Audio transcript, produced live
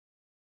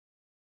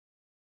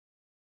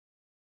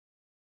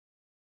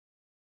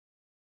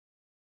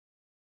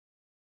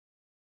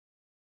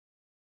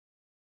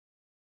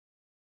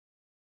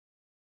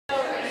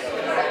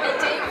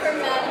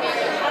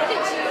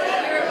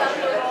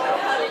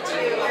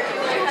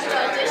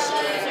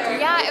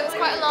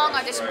quite a long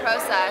audition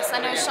process.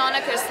 I know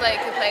Shauna Kurslick,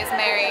 who plays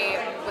Mary,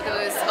 it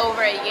was over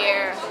a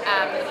year,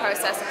 the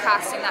process of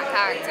casting that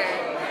character.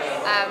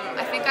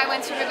 I think I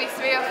went through maybe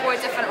 3 or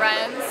 4 different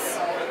rounds.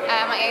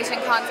 My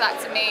agent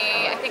contacted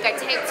me. I think I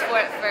taped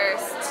for it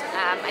first,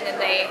 and then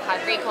they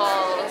had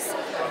recalls,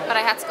 but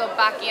I had to go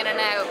back in and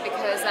out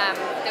because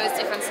there was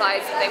different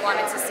sides that they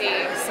wanted to see.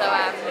 So,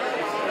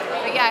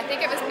 but yeah, I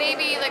think it was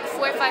maybe like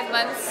 4 or 5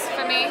 months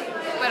for me,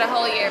 but a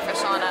whole year for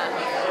Shauna.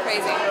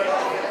 Crazy.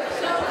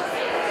 So,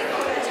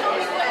 tell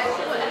me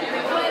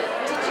what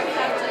did you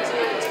have to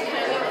do to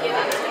kind of get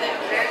into that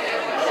character?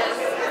 Because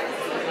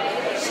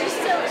she's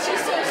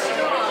so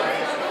strong.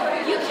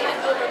 You can't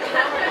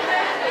overpower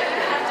her, but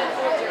you have to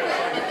hold your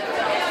own in the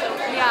film.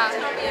 So yeah.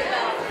 Tell me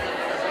about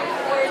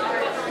what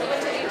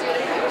did you do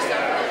to put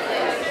yourself in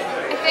place?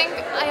 I think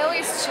I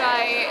always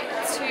try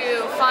to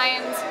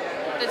find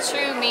the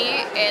true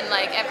me in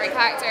like every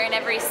character in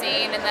every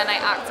scene, and then I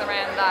act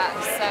around that.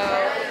 So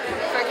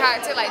for a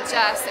character like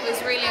Jess, it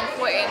was really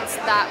important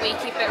that we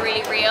keep it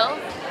really real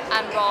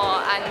and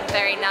raw and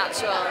very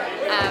natural.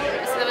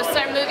 So there were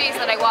certain movies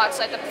that I watched,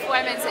 like the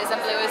performances in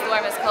Blue is the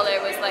Warmest Colour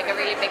was like a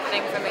really big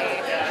thing for me.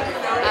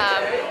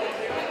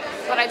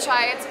 But I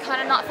tried to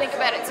kind of not think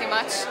about it too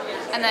much,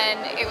 and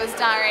then it was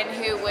Darren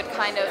who would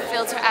kind of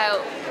filter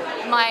out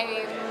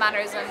my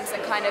mannerisms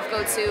and kind of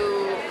go to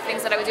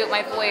things that I would do with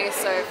my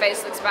voice or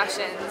facial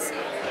expressions.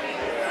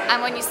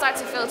 And when you start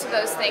to filter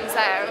those things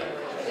out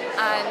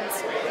and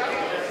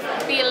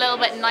be a little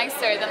bit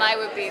nicer than I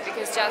would be,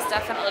 because Jess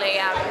definitely,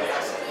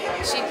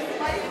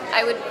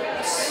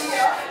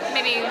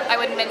 maybe I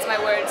wouldn't mince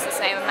my words the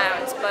same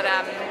amount, but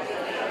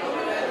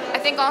I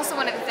think also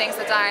one of the things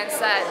that Darren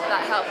said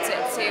that helped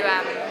it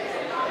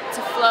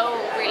to flow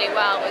really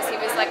well was he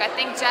was like, I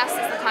think Jess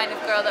is the kind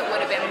of girl that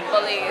would have been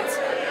bullied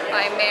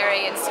by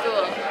Mary in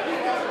school.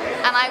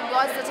 And I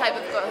was the type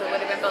of girl who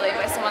would have been bullied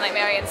by someone like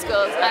Mary in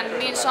school. And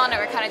me and Shauna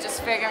were kind of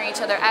just figuring each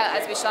other out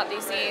as we shot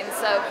these scenes.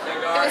 So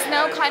there was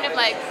no kind of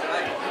like,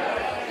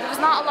 there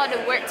was not a lot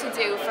of work to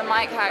do for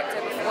my character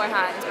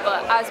beforehand,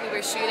 but as we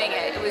were shooting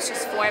it, it was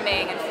just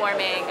forming,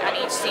 and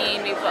each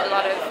scene we put a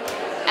lot of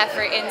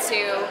effort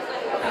into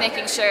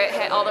making sure it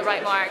hit all the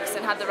right marks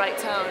and had the right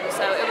tone.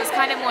 So it was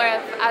kind of more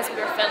of, as we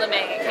were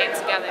filming, it came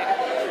together,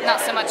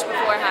 not so much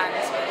beforehand.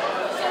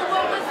 So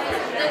what was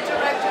the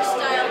director's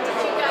style? Did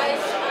you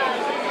guys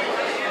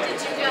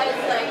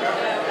like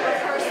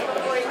rehearse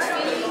before each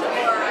scene,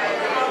 or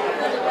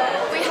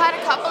we had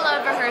a couple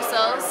of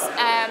rehearsals.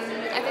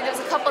 I think there was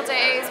a couple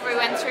days where we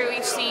went through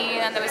each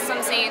scene, and there was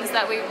some scenes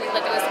that like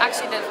it was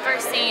actually the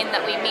first scene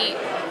that we meet.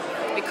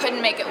 We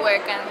couldn't make it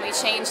work, and we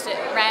changed it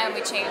around.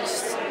 We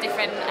changed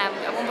different.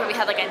 At one point, we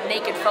had like a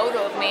naked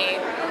photo of me.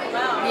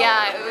 wow.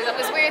 Yeah, it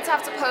was weird to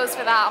have to pose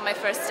for that on my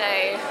first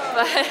day,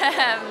 but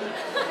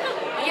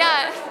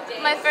yeah.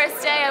 My first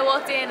day I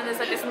walked in and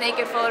there's like this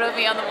naked photo of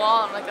me on the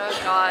wall. I'm like, oh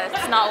god,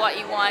 it's not what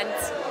you want.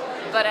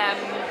 But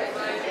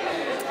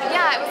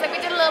yeah, it was like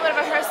we did a little bit of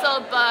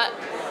rehearsal, but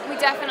we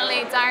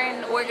definitely,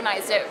 Darren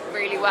organised it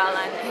really well,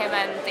 and him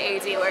and the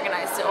AD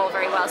organised it all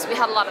very well. So we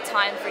had a lot of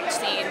time for each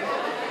scene,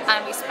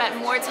 and we spent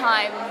more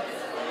time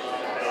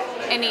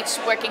in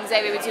each working day.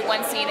 We would do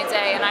 1 scene a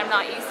day, and I'm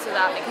not used to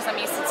that because I'm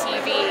used to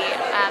TV.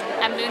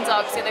 And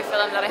Moondog's the other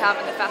film that I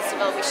have in the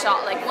festival, we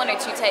shot like 1 or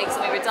 2 takes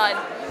and we were done.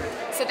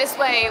 So this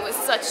way it was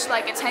such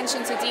like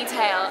attention to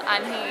detail,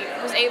 and he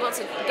was able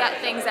to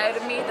get things out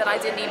of me that I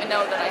didn't even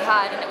know that I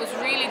had, and it was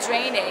really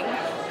draining,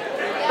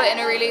 but in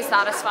a really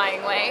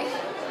satisfying way.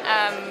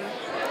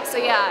 So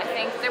yeah, I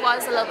think there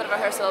was a little bit of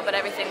rehearsal, but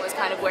everything was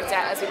kind of worked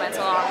out as we went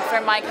along.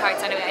 For my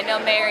character anyway, I know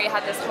Mary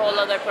had this whole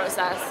other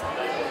process.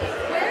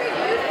 Where are you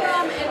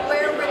from, and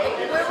where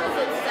was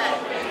it set?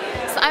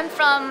 So I'm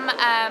from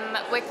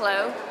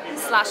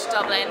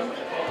Wicklow/Dublin.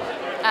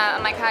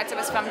 My character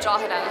was from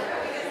Drogheda.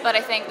 But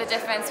I think the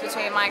difference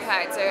between my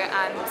character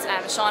and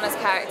Shauna's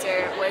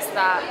character was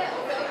that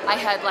I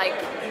had like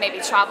maybe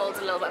travelled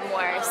a little bit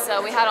more.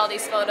 So we had all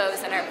these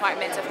photos in her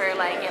apartment of her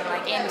like in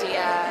like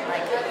India and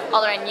like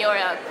all around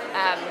Europe.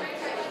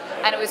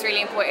 And it was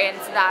really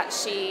important that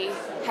she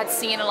had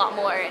seen a lot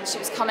more, and she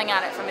was coming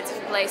at it from a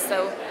different place.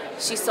 So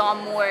she saw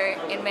more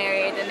in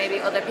Mary than maybe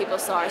other people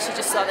saw. She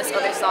just saw this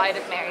other side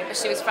of Mary, but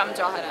she was from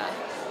Drogheda.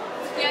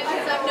 Yeah,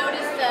 because I've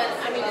noticed that,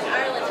 I mean, in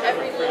Ireland,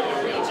 every little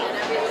region,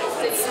 every little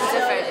city is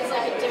different. It's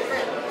like a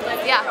different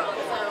like Yeah. world.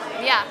 So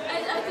Yeah.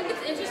 I think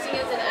it's interesting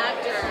as an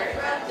actor,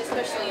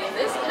 especially in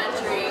this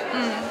country,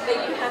 that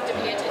you have to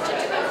pay attention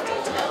to those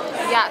details.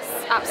 Yes,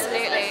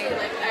 absolutely. Especially,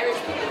 like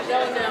Irish people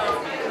don't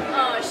know,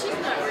 oh, she's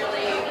not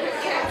really, her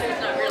character's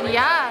not really.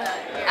 Yeah,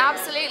 like that.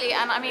 absolutely.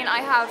 And I mean,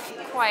 I have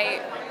quite,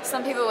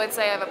 some people would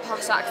say I have a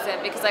posh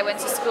accent because I went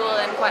to school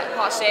in quite a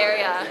posh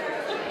area.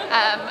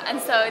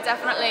 And so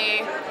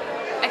definitely,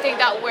 I think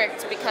that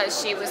worked because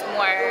she was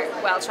more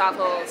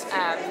well-travelled,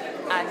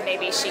 and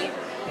maybe she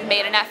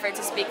made an effort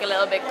to speak a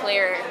little bit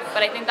clearer.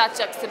 But I think that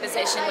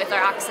juxtaposition with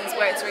her accents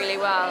works really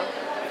well.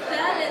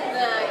 That and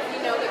the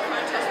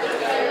contrast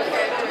between your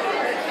character and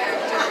her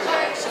character,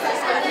 where she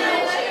just got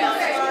out, she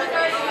always went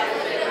off,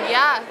 and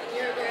Yeah.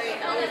 you're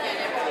very elegant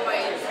and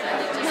poised.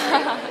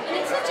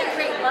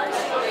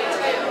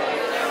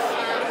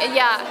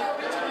 Yeah.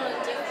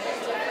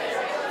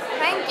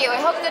 Thank you.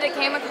 I hope that it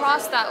came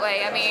across that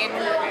way. I mean,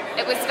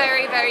 it was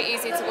very, very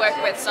easy to work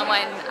with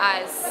someone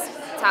as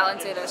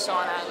talented as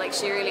Shauna. Like,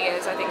 she really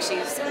is. I think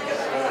she's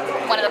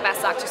one of the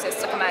best actresses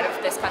to come out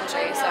of this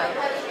country. So,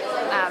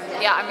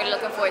 yeah, I'm really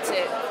looking forward to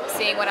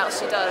seeing what else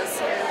she does.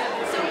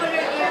 So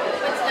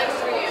what's next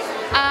for you?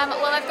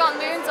 Well, I've got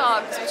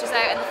Moondogs, which is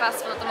out in the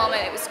festival at the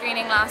moment. It was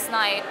screening last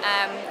night,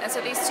 and so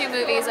these two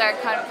movies are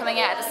kind of coming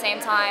out at the same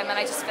time, and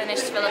I just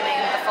finished filming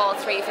The Fall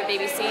 3 for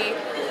BBC,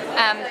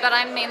 but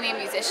I'm mainly a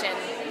musician.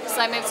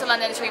 So I moved to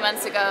London 3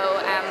 months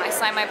ago, I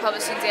signed my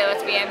publishing deal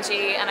with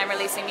BMG, and I'm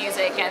releasing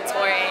music and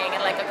touring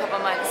in like a couple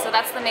months, so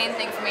that's the main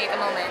thing for me at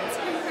the moment.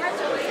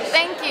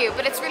 Thank you,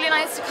 but it's really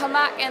nice to come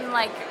back and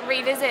like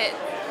revisit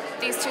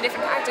these two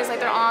different characters. Like,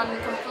 they're on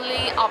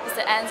complete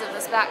opposite ends of the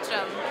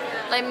spectrum.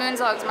 Like,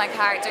 Moondogs, my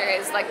character,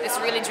 is like this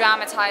really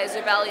dramatized,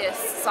 rebellious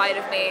side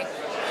of me,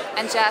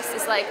 and Jess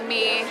is like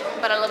me,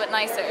 but a little bit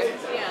nicer.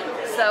 Yeah.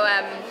 So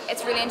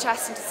it's really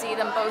interesting to see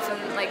them both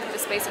in like the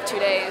space of 2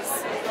 days.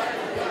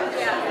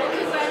 Yeah. Well,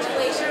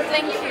 congratulations.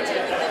 Thank you for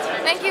taking the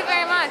time. Thank you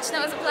very much.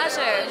 That was a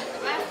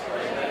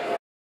pleasure.